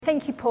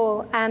Thank you,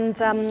 Paul. And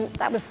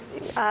that was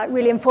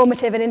really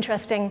informative and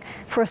interesting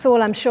for us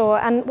all, I'm sure.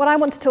 And what I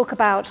want to talk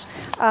about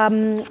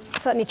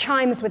certainly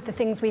chimes with the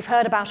things we've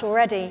heard about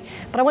already.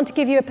 But I want to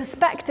give you a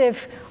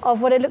perspective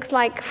of what it looks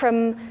like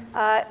from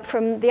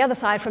the other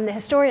side, from the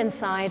historian's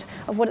side,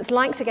 of what it's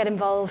like to get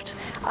involved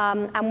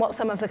and what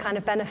some of the kind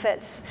of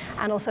benefits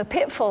and also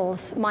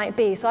pitfalls might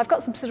be. So I've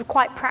got some sort of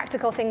quite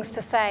practical things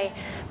to say,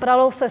 but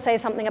I'll also say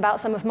something about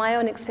some of my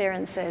own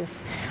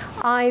experiences.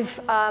 I've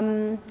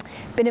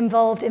been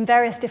involved in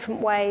various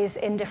different ways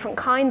in different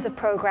kinds of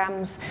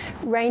programs,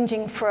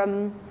 ranging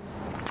from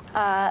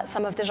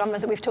some of the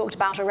genres that we've talked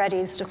about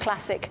already, sort of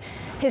classic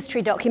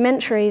history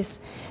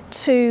documentaries,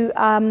 to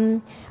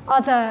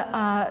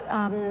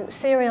other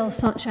serials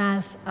such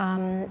as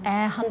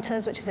Air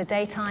Hunters, which is a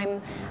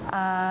daytime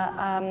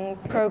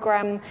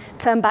program,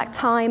 Turn Back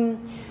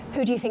Time,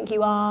 Who Do You Think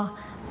You Are,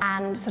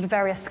 and sort of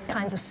various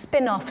kinds of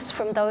spin-offs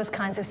from those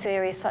kinds of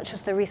series, such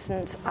as the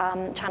recent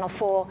Channel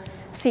 4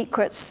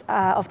 Secrets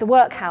of the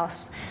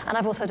Workhouse. And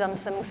I've also done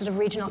some sort of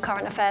regional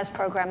current affairs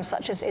programs,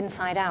 such as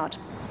Inside Out.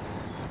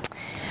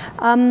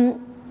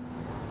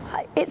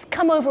 It's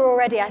come over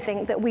already, I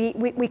think, that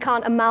we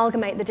can't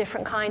amalgamate the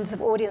different kinds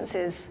of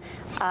audiences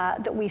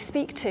that we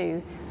speak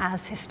to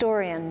as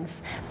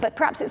historians. But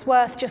perhaps it's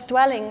worth just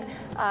dwelling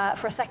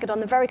for a second on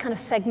the very kind of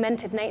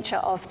segmented nature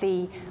of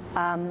the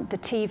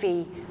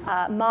TV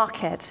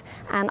market.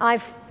 And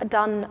I've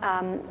done,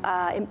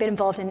 been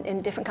involved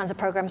in different kinds of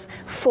programs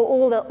for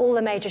all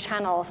the major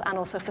channels and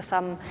also for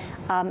some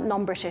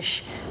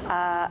non-British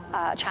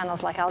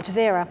channels like Al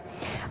Jazeera.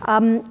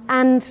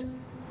 And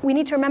we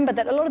need to remember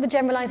that a lot of the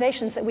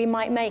generalizations that we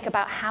might make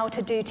about how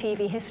to do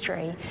TV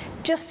history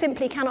just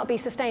simply cannot be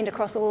sustained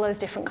across all those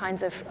different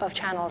kinds of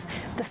channels.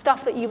 The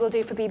stuff that you will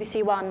do for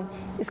BBC One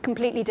is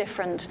completely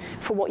different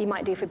for what you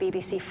might do for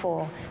BBC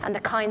Four, and the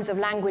kinds of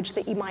language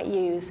that you might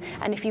use.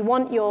 And if you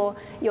want your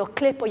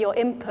clip or your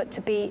input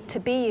to be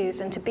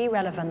used and to be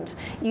relevant,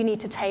 you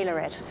need to tailor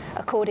it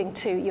according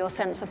to your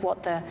sense of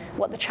what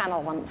the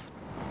channel wants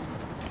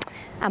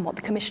and what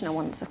the commissioner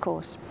wants, of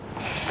course.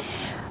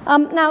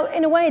 Now,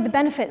 in a way, the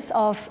benefits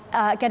of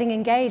getting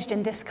engaged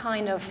in this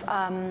kind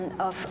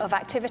of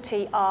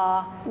activity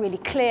are really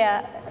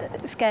clear,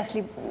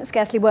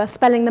 scarcely worth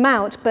spelling them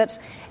out, but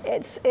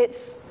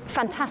it's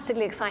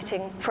fantastically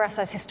exciting for us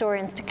as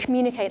historians to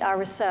communicate our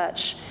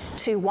research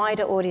to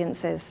wider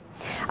audiences.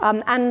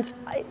 And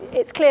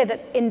it's clear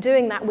that in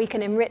doing that, we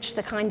can enrich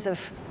the kinds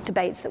of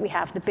debates that we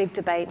have, the big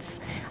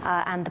debates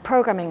and the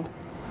programming.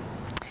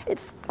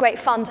 It's great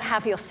fun to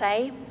have your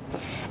say.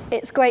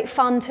 It's great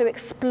fun to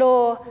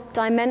explore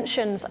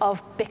dimensions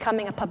of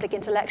becoming a public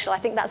intellectual. I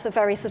think that's a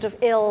very sort of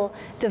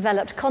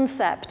ill-developed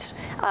concept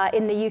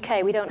in the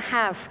UK. We don't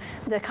have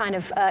the kind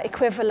of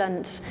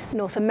equivalent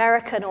North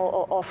American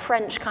or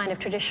French kind of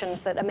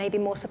traditions that are maybe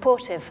more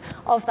supportive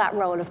of that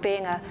role of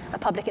being a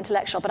public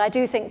intellectual. But I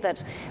do think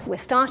that we're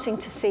starting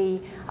to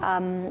see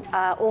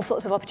all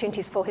sorts of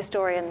opportunities for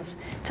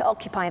historians to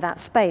occupy that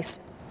space.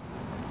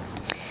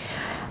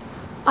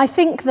 I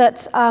think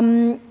that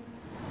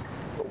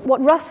what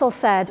Russell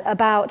said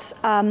about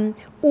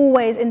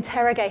always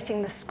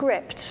interrogating the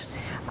script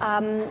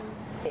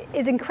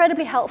is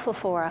incredibly helpful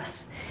for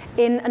us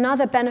in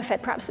another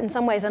benefit, perhaps in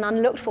some ways an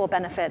unlooked for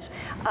benefit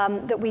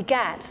that we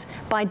get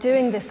by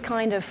doing this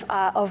kind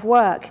of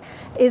work,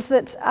 is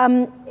that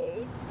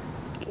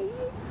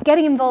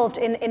getting involved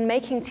in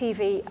making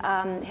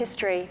TV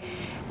history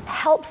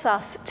helps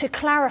us to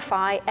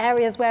clarify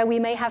areas where we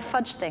may have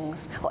fudged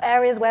things, or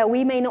areas where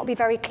we may not be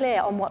very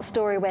clear on what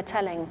story we're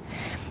telling.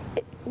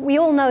 We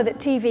all know that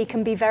TV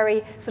can be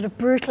very sort of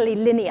brutally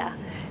linear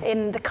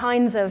in the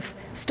kinds of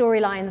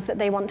storylines that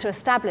they want to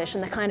establish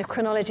and the kind of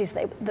chronologies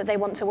that they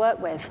want to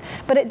work with.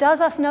 But it does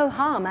us no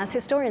harm as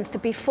historians to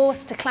be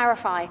forced to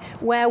clarify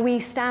where we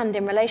stand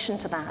in relation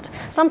to that.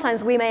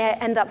 Sometimes we may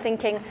end up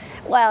thinking,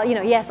 well,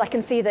 yes, I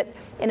can see that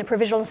in a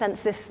provisional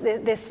sense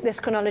this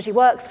chronology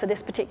works for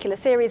this particular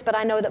series, but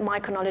I know that my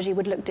chronology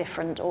would look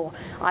different, or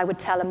I would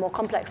tell a more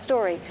complex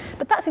story.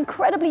 But that's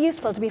incredibly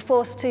useful to be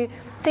forced to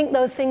think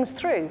those things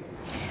through.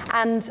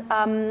 And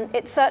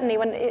it's certainly,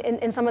 when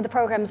in some of the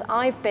programs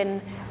I've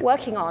been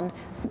working on,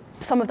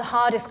 some of the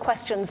hardest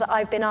questions that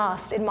I've been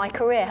asked in my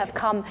career have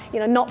come,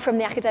 not from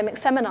the academic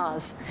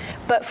seminars,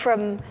 but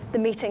from the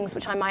meetings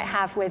which I might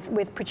have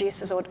with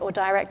producers or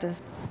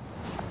directors.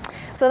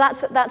 So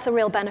that's a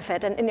real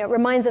benefit, and it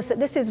reminds us that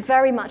this is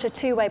very much a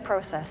two-way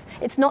process.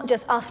 It's not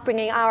just us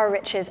bringing our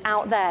riches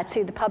out there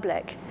to the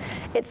public.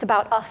 It's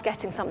about us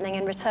getting something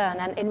in return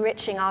and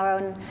enriching our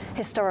own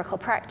historical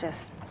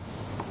practice.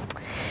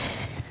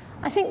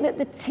 I think that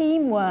the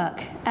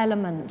teamwork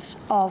element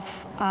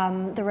of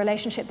the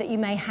relationship that you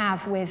may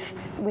have with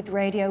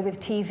radio, with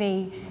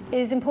TV,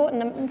 is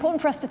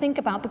important for us to think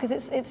about, because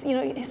it's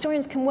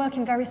historians can work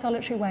in very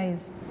solitary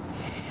ways.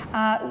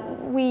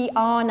 we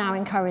are now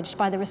encouraged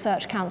by the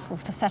research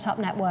councils to set up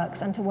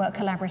networks and to work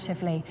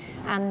collaboratively.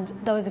 And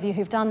those of you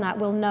who've done that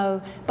will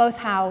know both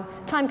how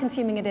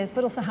time-consuming it is,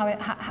 but also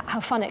how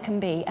fun it can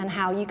be, and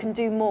how you can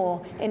do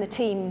more in a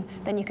team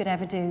than you could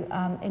ever do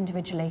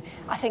individually.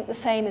 I think the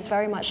same is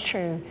very much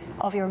true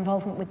of your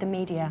involvement with the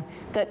media.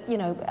 That, you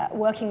know,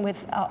 working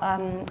with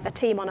a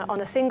team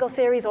on a single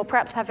series, or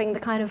perhaps having the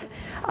kind of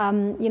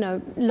you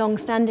know,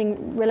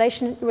 long-standing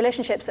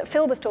relationships that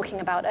Phil was talking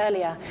about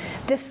earlier.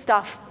 This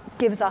stuff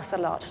gives us a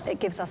lot. It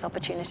gives us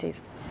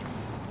opportunities.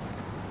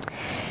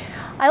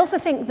 I also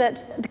think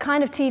that the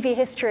kind of TV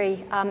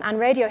history and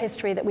radio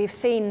history that we've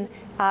seen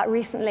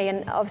recently,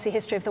 and obviously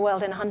History of the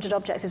World in 100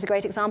 Objects is a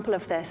great example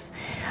of this,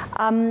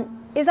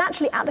 is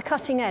actually at the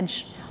cutting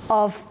edge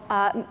of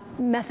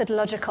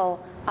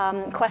methodological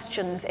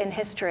questions in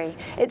history.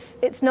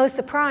 It's no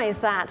surprise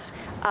that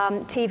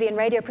TV and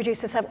radio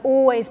producers have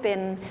always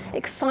been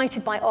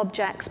excited by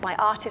objects, by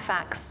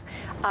artifacts,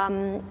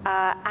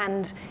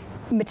 and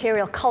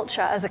material culture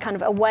as a kind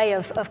of a way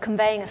of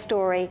conveying a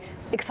story,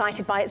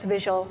 excited by its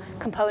visual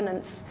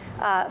components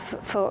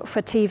for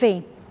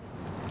TV.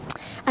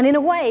 And in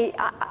a way,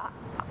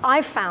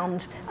 I've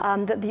found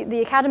that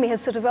the Academy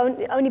has sort of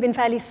only been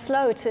fairly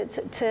slow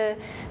to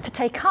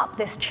take up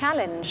this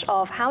challenge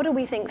of how do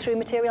we think through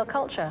material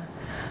culture?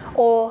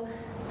 Or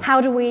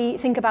how do we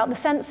think about the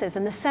senses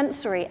and the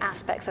sensory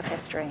aspects of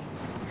history?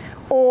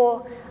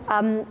 Or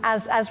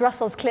as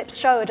Russell's clips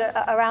showed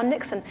around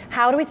Nixon,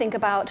 how do we think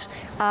about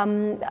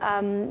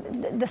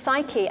the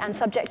psyche and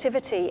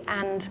subjectivity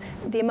and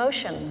the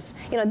emotions?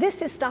 You know,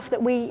 this is stuff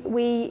that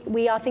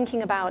we are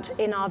thinking about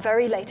in our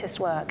very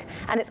latest work,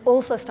 and it's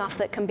also stuff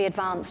that can be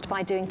advanced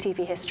by doing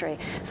TV history.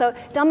 So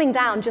dumbing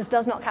down just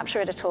does not capture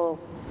it at all.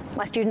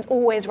 My students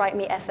always write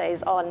me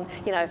essays on,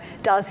 you know,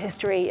 does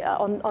history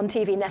on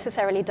TV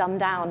necessarily dumb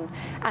down?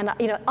 And,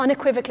 you know,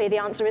 unequivocally the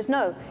answer is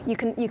no. You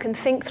can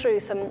think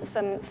through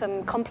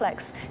some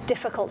complex,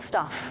 difficult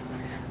stuff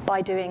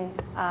by doing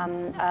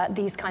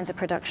these kinds of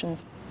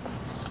productions.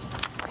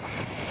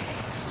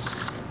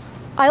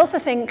 I also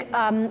think,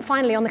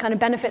 finally, on the kind of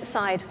benefit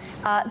side,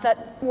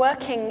 that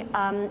working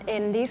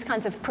in these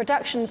kinds of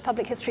productions,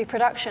 public history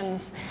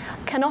productions,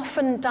 can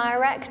often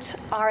direct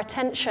our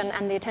attention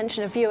and the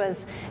attention of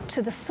viewers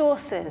to the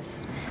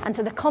sources and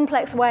to the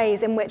complex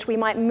ways in which we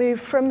might move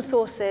from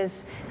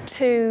sources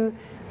to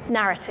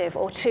narrative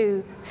or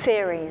to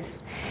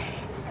theories.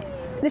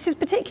 This is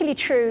particularly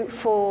true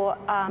for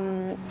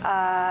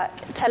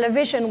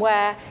television,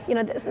 where, you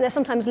know, they're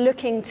sometimes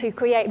looking to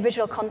create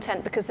visual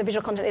content because the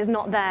visual content is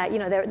not there. You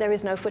know, there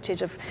is no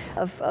footage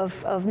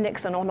of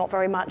Nixon, or not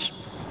very much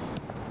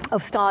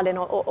of Stalin,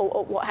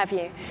 or what have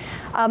you.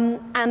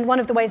 And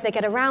one of the ways they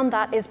get around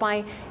that is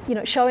by, you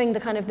know, showing the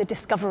kind of the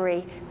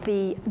discovery,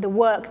 the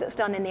work that's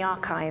done in the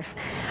archive.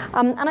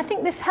 And I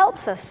think this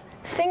helps us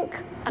think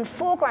and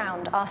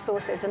foreground our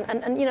sources,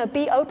 and you know,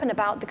 be open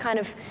about the kind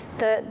of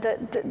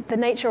the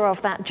nature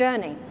of that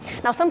journey.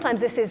 Now, sometimes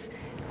this is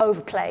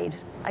overplayed.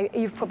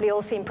 You've probably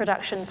all seen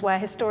productions where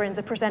historians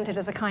are presented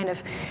as a kind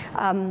of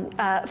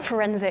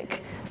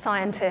forensic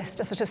scientist,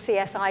 a sort of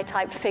CSI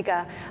type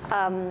figure,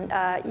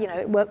 you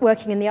know,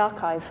 working in the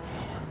archive.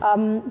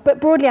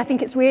 But broadly, I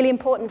think it's really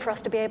important for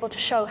us to be able to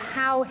show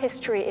how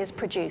history is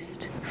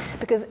produced,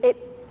 because it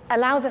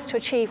allows us to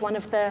achieve one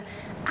of the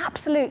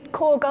absolute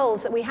core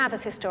goals that we have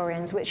as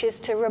historians, which is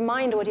to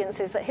remind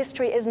audiences that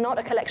history is not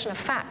a collection of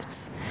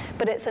facts,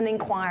 but it's an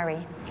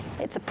inquiry.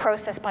 It's a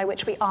process by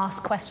which we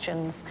ask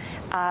questions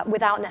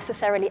without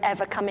necessarily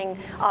ever coming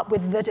up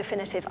with the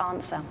definitive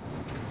answer.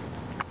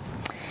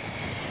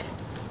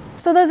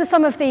 So those are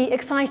some of the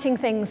exciting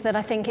things that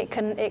I think it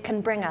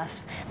can bring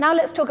us. Now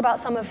let's talk about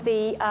some of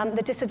the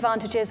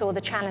disadvantages or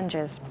the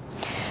challenges.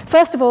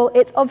 First of all,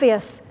 it's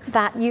obvious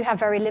that you have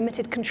very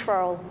limited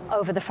control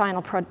over the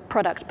final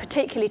product,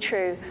 particularly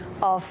true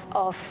of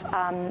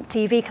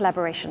TV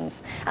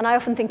collaborations. And I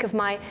often think of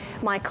my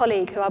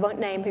colleague, who I won't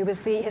name, who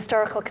was the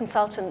historical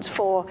consultant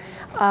for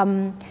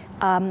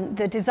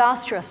the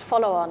disastrous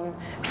follow-on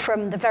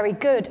from the very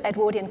good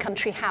Edwardian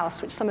Country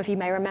House, which some of you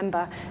may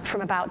remember from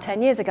about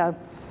 10 years ago.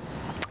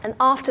 And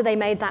after they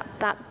made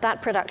that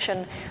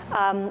production,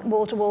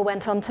 Walter Wall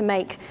went on to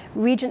make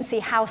Regency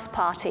House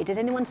Party. Did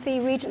anyone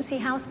see Regency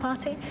House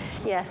Party?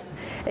 Yes,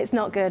 it's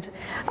not good.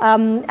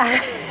 And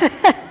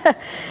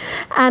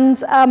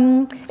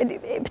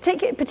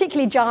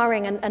particularly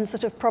jarring and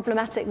sort of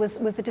problematic was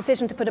the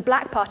decision to put a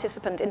black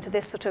participant into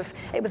this sort of,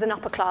 it was an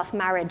upper-class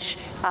marriage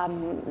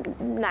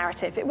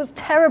narrative. It was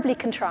terribly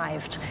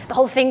contrived. The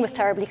whole thing was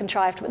terribly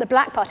contrived, but the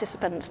black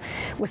participant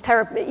was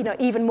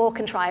even more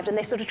contrived, and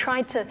they sort of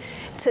tried to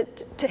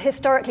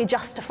historically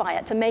justify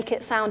it, to make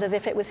it sound as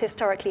if it was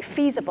historically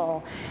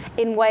feasible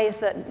in ways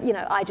that, you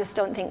know, I just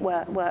don't think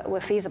were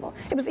feasible.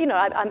 It was, you know,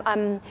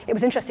 it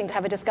was interesting to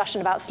have a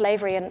discussion about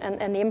slavery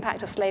and the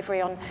impact of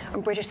slavery on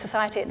British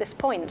society at this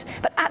point.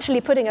 But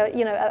actually putting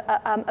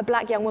a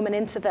black young woman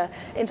into the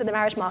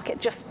marriage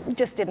market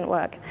just didn't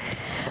work.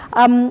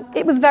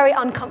 It was very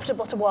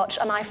uncomfortable to watch,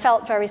 and I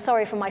felt very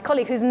sorry for my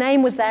colleague whose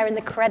name was there in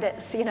the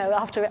credits,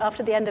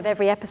 after the end of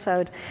every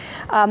episode.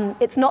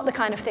 It's not the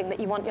kind of thing that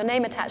you want your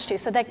name attached to,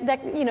 so there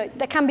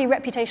can be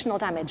reputational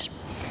damage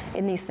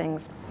in these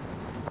things.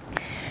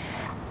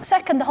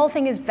 Second, the whole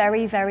thing is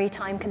very, very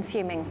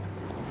time-consuming.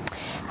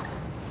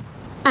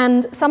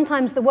 And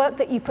sometimes the work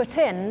that you put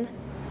in,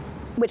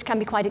 which can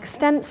be quite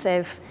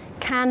extensive,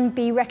 can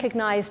be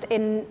recognized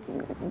in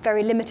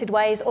very limited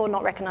ways or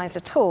not recognized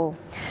at all.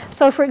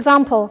 So, for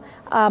example,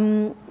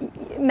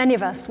 many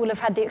of us will have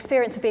had the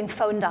experience of being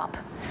phoned up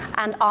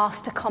and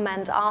asked to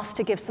comment, asked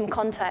to give some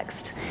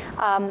context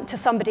to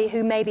somebody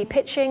who may be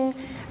pitching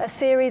a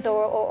series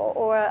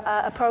or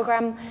a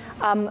program,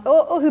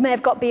 or who may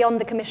have got beyond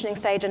the commissioning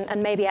stage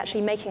and maybe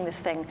actually making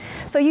this thing.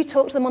 So you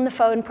talk to them on the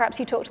phone, perhaps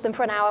you talk to them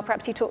for an hour,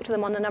 perhaps you talk to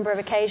them on a number of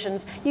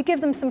occasions. You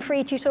give them some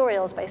free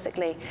tutorials,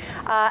 basically.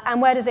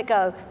 And where does it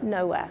go?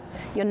 Nowhere.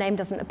 Your name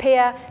doesn't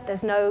appear,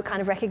 there's no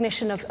kind of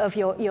recognition of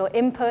your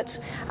input,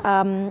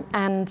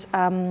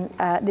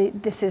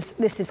 this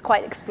is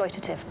quite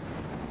exploitative.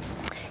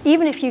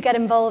 Even if you get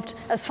involved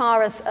as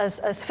far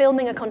as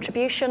filming a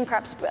contribution,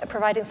 perhaps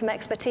providing some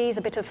expertise,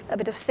 a bit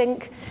of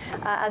sync,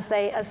 as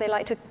they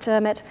like to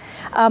term it,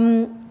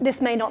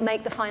 this may not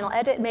make the final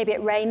edit. Maybe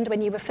it rained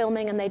when you were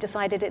filming and they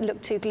decided it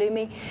looked too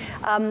gloomy.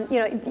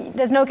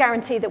 There's no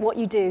guarantee that what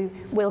you do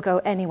will go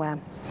anywhere.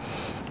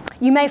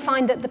 You may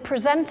find that the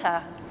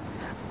presenter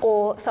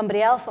or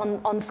somebody else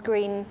on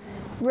screen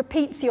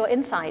repeats your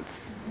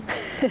insights.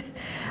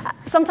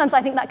 Sometimes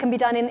I think that can be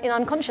done in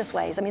unconscious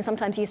ways. I mean,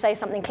 sometimes you say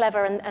something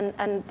clever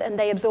and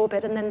they absorb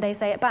it and then they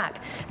say it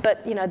back.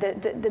 But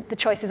the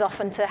choice is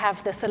often to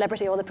have the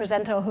celebrity or the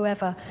presenter or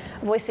whoever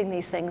voicing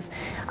these things.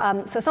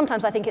 So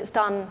sometimes I think it's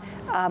done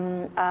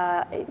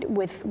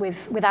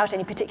without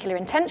any particular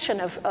intention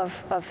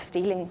of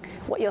stealing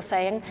what you're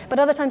saying. But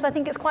other times I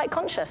think it's quite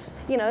conscious.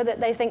 That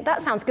they think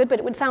that sounds good, but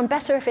it would sound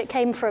better if it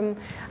came from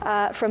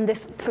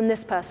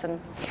this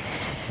person.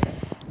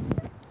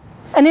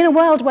 And in a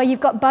world where you've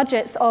got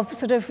budgets of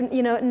sort of,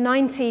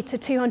 £90,000 to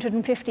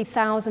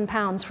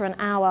 £250,000 for an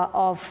hour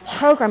of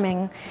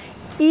programming,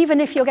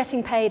 even if you're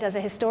getting paid as a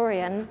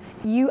historian,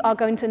 you are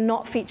going to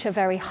not feature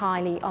very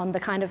highly on the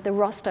kind of the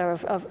roster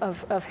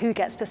of who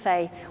gets to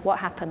say what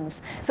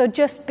happens. So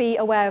just be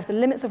aware of the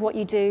limits of what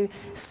you do.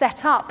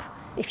 Set up,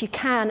 if you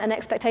can, an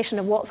expectation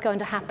of what's going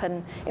to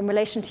happen in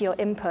relation to your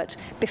input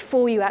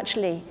before you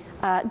actually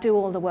do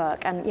all the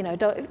work, and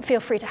don't feel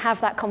free to have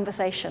that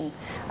conversation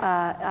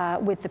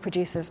with the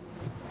producers.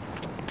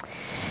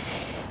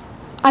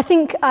 I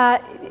think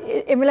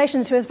in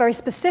relation to a very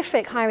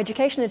specific higher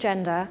education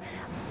agenda,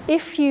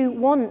 if you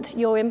want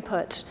your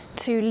input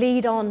to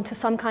lead on to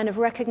some kind of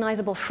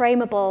recognizable,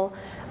 frameable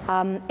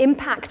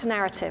impact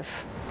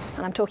narrative,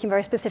 and I'm talking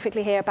very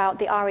specifically here about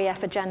the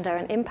REF agenda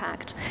and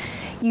impact,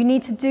 you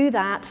need to do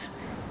that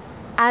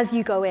as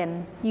you go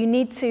in. You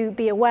need to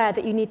be aware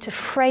that you need to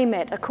frame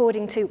it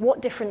according to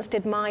what difference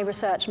did my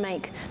research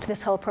make to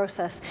this whole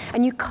process.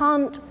 And you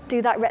can't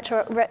do that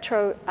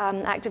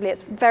retroactively.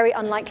 It's very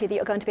unlikely that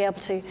you're going to be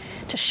able to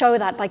show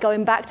that by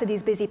going back to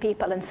these busy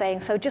people and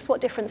saying, so just what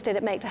difference did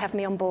it make to have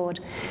me on board?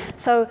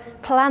 So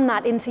plan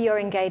that into your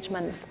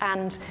engagements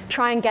and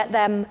try and get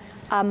them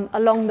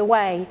along the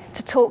way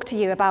to talk to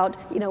you about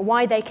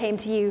why they came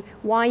to you,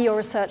 why your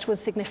research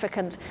was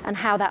significant, and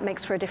how that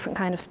makes for a different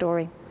kind of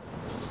story.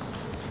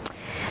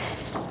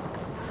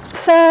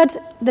 Third,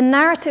 the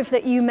narrative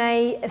that you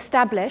may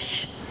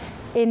establish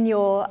in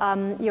your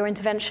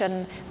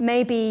intervention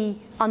may be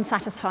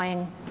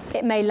unsatisfying.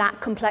 It may lack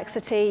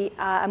complexity,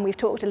 and we've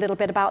talked a little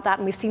bit about that,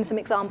 and we've seen some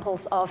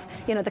examples of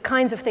the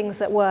kinds of things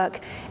that work.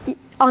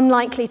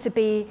 Unlikely to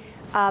be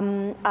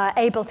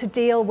able to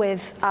deal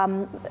with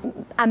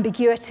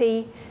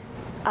ambiguity.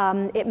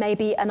 It may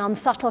be an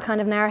unsubtle kind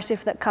of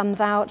narrative that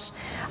comes out.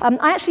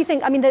 I actually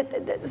think,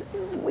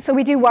 so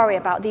we do worry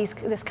about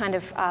this kind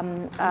of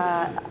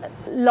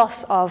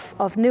loss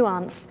of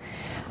nuance.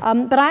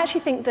 But I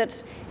actually think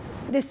that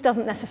this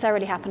doesn't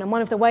necessarily happen. And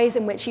one of the ways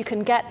in which you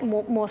can get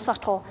more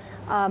subtle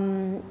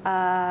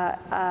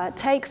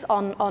takes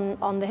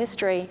on the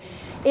history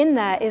in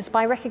there is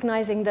by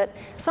recognizing that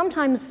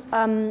sometimes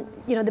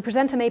the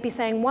presenter may be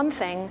saying one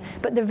thing,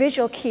 but the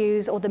visual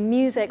cues or the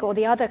music or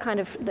the other kind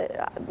of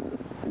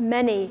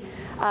many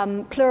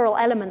plural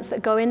elements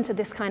that go into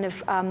this kind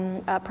of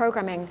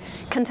programming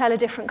can tell a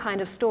different kind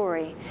of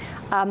story.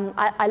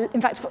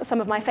 In fact, some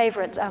of my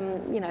favorite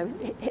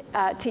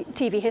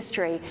TV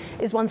history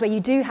is ones where you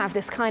do have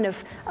this kind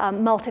of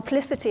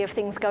multiplicity of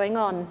things going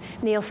on.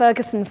 Neil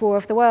Ferguson's War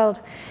of the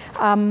World.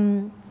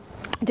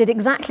 did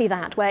exactly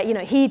that, where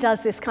he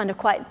does this kind of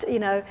quite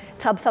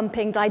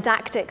tub-thumping,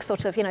 didactic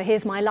sort of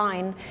here's my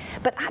line,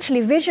 but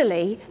actually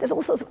visually there's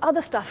all sorts of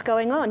other stuff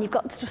going on. You've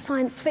got sort of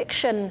science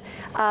fiction,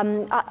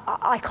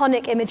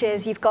 iconic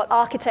images. You've got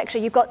architecture.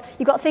 You've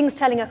got things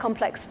telling a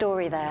complex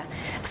story there.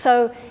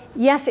 So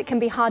yes, it can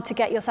be hard to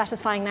get your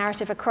satisfying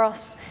narrative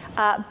across,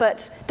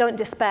 but don't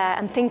despair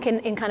and think in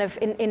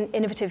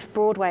innovative,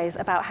 broad ways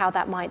about how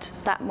that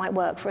might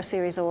work for a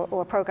series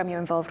or a program you're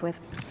involved with.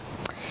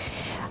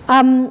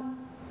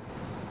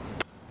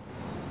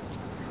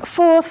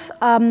 Fourth,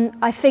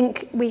 I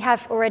think we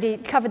have already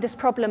covered this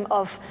problem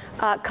of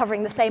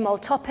covering the same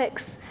old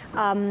topics,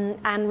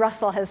 and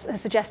Russell has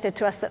suggested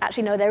to us that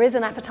actually, no, there is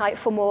an appetite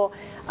for more,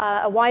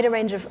 a wider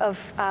range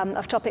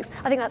of topics.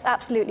 I think that's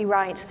absolutely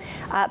right.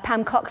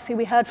 Pam Cox, who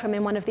we heard from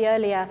in one of the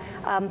earlier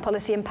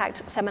policy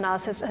impact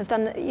seminars, has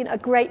done a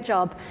great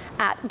job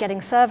at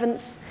getting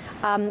servants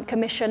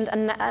commissioned,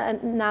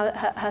 and now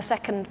her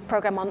second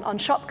program on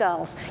Shop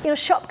Girls.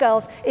 Shop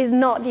Girls is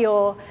not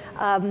your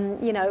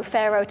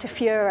Pharaoh to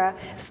Führer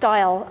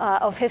style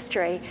of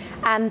history,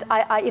 and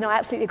I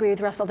absolutely agree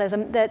with Russell.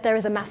 There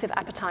is a massive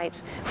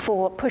appetite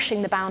for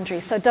pushing the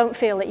boundaries, so don't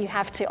feel that you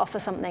have to offer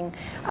something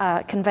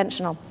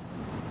conventional.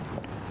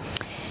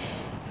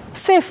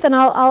 Fifth, and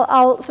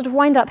I'll sort of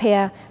wind up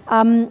here.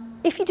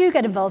 If you do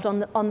get involved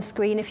on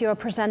screen, if you're a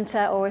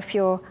presenter or if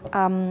you're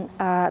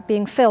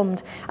being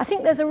filmed, I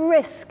think there's a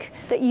risk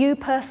that you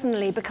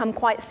personally become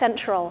quite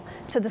central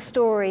to the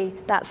story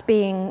that's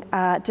being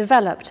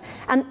developed,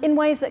 and in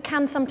ways that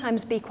can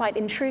sometimes be quite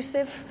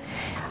intrusive,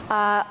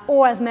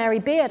 or as Mary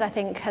Beard, I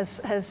think,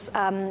 has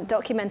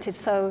documented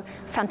so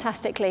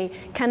fantastically,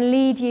 can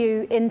lead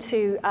you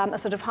into a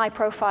sort of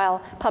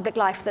high-profile public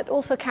life that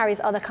also carries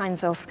other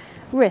kinds of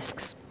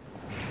risks.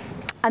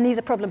 And these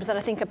are problems that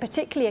I think are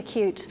particularly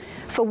acute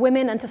for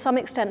women and to some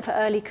extent for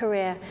early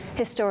career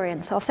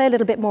historians. So I'll say a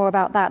little bit more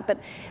about that. But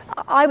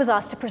I was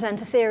asked to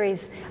present a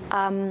series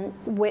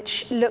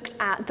which looked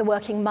at the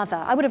working mother.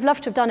 I would have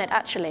loved to have done it,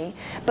 actually,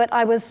 but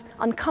I was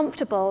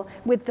uncomfortable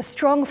with the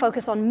strong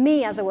focus on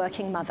me as a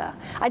working mother.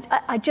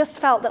 I just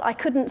felt that I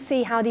couldn't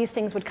see how these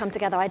things would come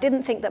together. I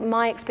didn't think that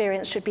my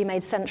experience should be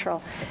made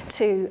central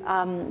to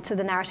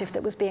the narrative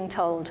that was being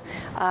told.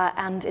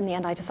 And in the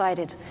end, I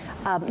decided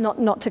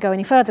not to go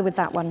any further with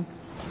that one.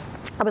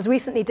 I was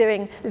recently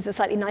doing, this is a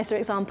slightly nicer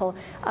example,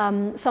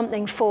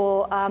 something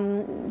for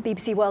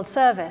BBC World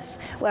Service,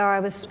 where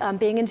I was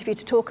being interviewed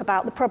to talk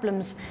about the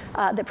problems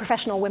that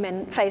professional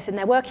women face in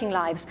their working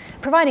lives,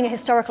 providing a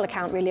historical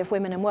account, really, of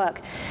women and work.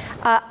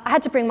 I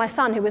had to bring my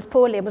son, who was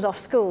poorly and was off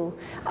school,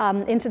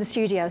 into the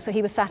studio, so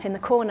he was sat in the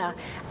corner.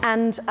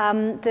 And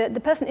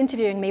the person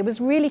interviewing me was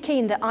really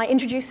keen that I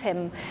introduce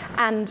him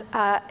and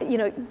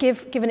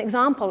give an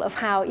example of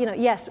how,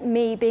 yes,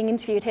 me being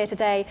interviewed here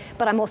today,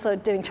 but I'm also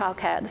doing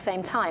childcare at the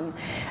same time.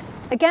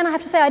 Again, I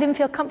have to say I didn't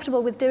feel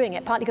comfortable with doing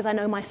it, partly because I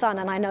know my son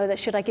and I know that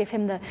should I give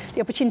him the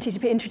opportunity to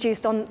be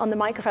introduced on the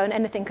microphone,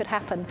 anything could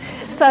happen.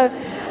 So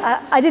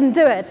I didn't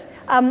do it.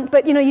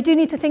 But you do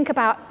need to think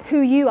about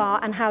who you are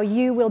and how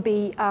you will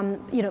be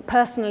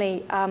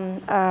personally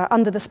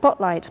under the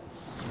spotlight.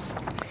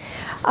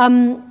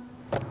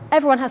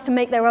 Everyone has to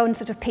make their own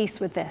sort of peace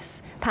with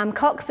this. Pam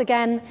Cox,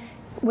 again,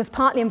 was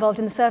partly involved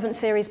in the Servant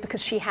series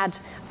because she had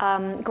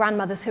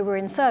grandmothers who were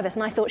in service,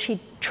 and I thought she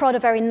trod a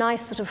very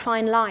nice sort of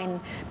fine line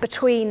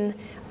between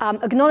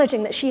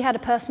acknowledging that she had a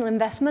personal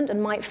investment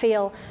and might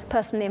feel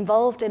personally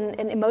involved and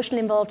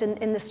emotionally involved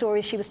in the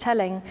stories she was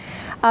telling,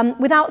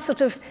 without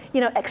sort of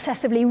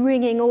excessively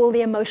wringing all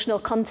the emotional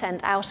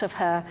content out of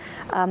her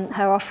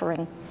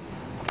offering.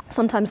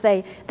 Sometimes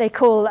they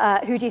call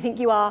Who Do You Think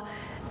You Are?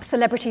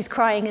 Celebrities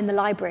crying in the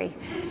library,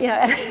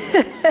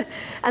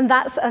 and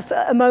that's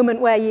a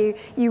moment where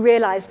you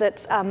realize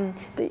that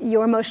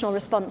your emotional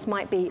response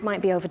might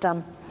be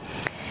overdone.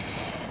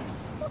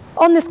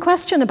 On this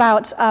question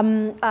about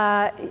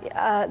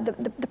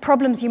the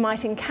problems you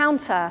might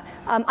encounter,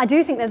 I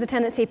do think there's a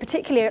tendency,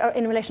 particularly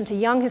in relation to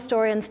young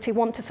historians, to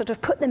want to sort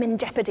of put them in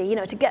jeopardy,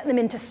 to get them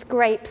into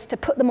scrapes, to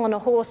put them on a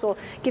horse or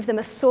give them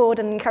a sword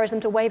and encourage them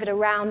to wave it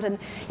around. And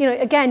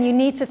again, you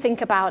need to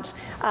think about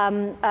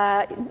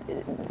the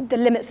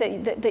limits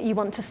that you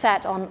want to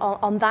set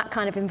on that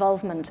kind of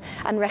involvement,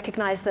 and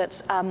recognize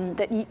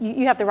that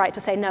you have the right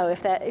to say no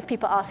if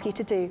people ask you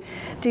to do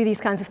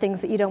these kinds of things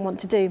that you don't want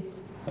to do.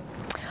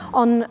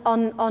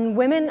 On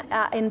women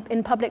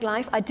in public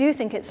life, I do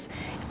think it's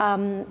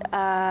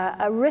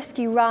a risk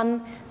you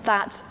run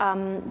that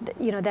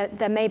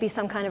there may be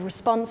some kind of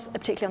response,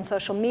 particularly on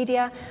social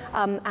media,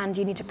 and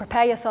you need to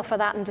prepare yourself for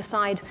that and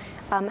decide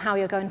how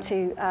you're going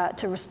to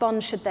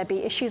respond should there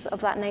be issues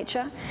of that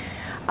nature.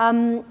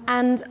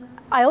 And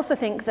I also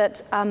think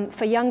that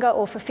for younger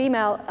or for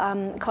female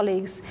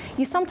colleagues,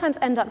 you sometimes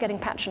end up getting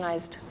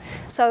patronized.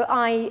 So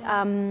I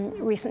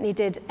recently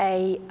did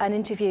an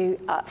interview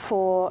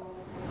for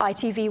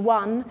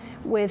ITV1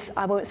 with,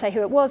 I won't say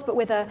who it was, but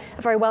with a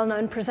very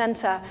well-known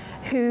presenter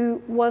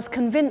who was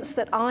convinced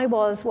that I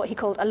was what he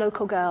called a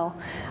local girl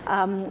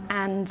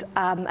and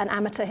an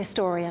amateur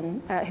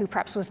historian who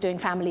perhaps was doing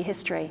family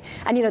history.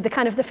 And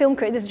the film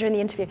crew, this is during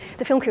the interview,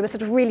 the film crew was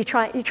sort of really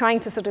trying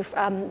to sort of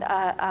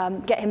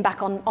get him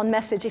back on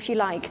message, if you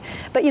like.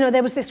 But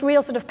there was this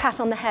real sort of pat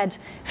on the head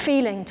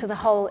feeling to the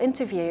whole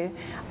interview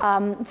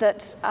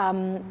that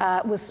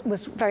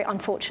was very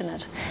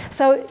unfortunate.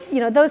 So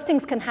those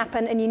things can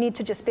happen, and you need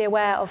to just be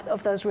aware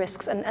of those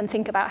risks and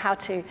think about how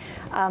to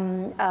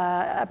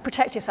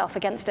protect yourself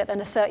against it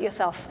and assert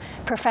yourself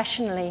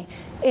professionally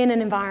in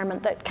an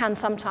environment that can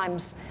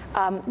sometimes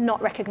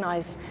not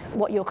recognize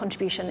what your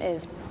contribution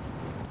is.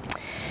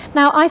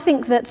 Now, I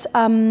think that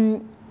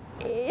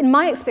in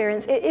my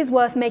experience, it is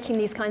worth making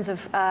these kinds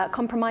of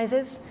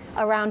compromises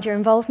around your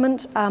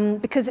involvement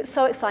because it's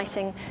so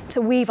exciting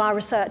to weave our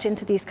research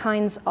into these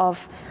kinds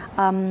of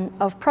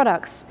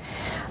products.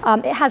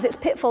 It has its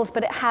pitfalls,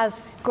 but it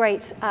has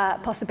great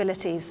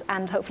possibilities,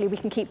 and hopefully we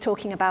can keep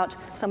talking about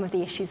some of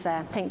the issues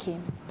there. Thank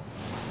you.